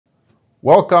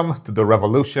Welcome to the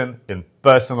revolution in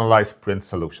personalized print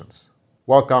solutions.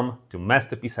 Welcome to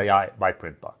Masterpiece AI by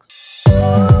Printbox.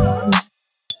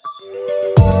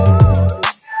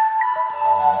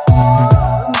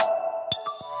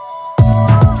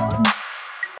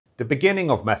 The beginning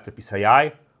of Masterpiece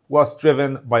AI was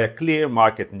driven by a clear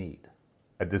market need,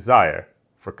 a desire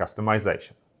for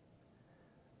customization.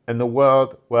 In a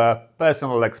world where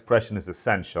personal expression is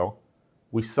essential,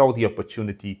 we saw the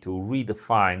opportunity to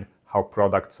redefine how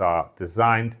products are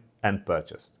designed and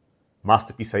purchased.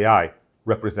 Masterpiece AI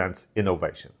represents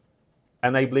innovation,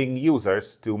 enabling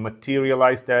users to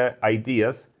materialize their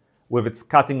ideas with its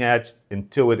cutting-edge,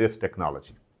 intuitive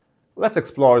technology. Let's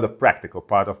explore the practical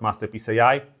part of Masterpiece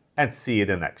AI and see it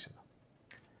in action.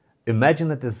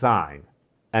 Imagine a design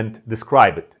and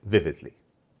describe it vividly.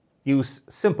 Use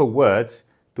simple words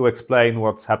to explain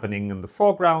what's happening in the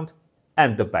foreground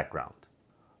and the background.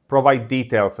 Provide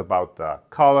details about the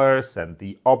colors and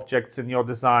the objects in your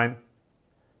design.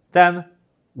 Then,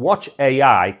 watch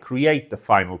AI create the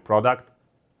final product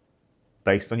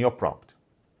based on your prompt.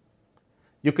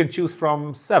 You can choose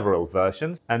from several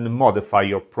versions and modify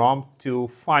your prompt to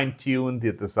fine-tune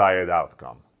the desired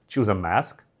outcome. Choose a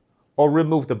mask or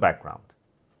remove the background,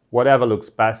 whatever looks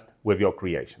best with your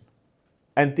creation.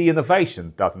 And the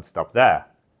innovation doesn't stop there.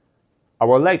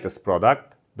 Our latest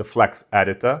product, the Flex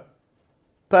Editor,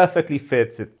 perfectly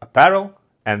fits its apparel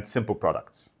and simple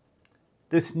products.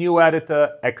 This new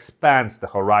editor expands the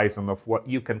horizon of what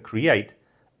you can create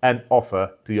and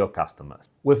offer to your customers.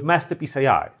 With Masterpiece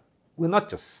AI, we're not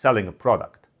just selling a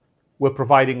product, we're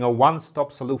providing a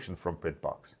one-stop solution from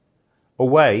Printbox, a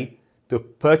way to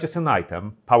purchase an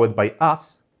item powered by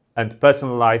us and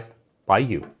personalized by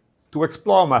you. To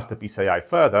explore Masterpiece AI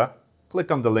further,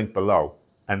 click on the link below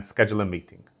and schedule a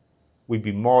meeting. We'd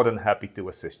be more than happy to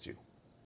assist you.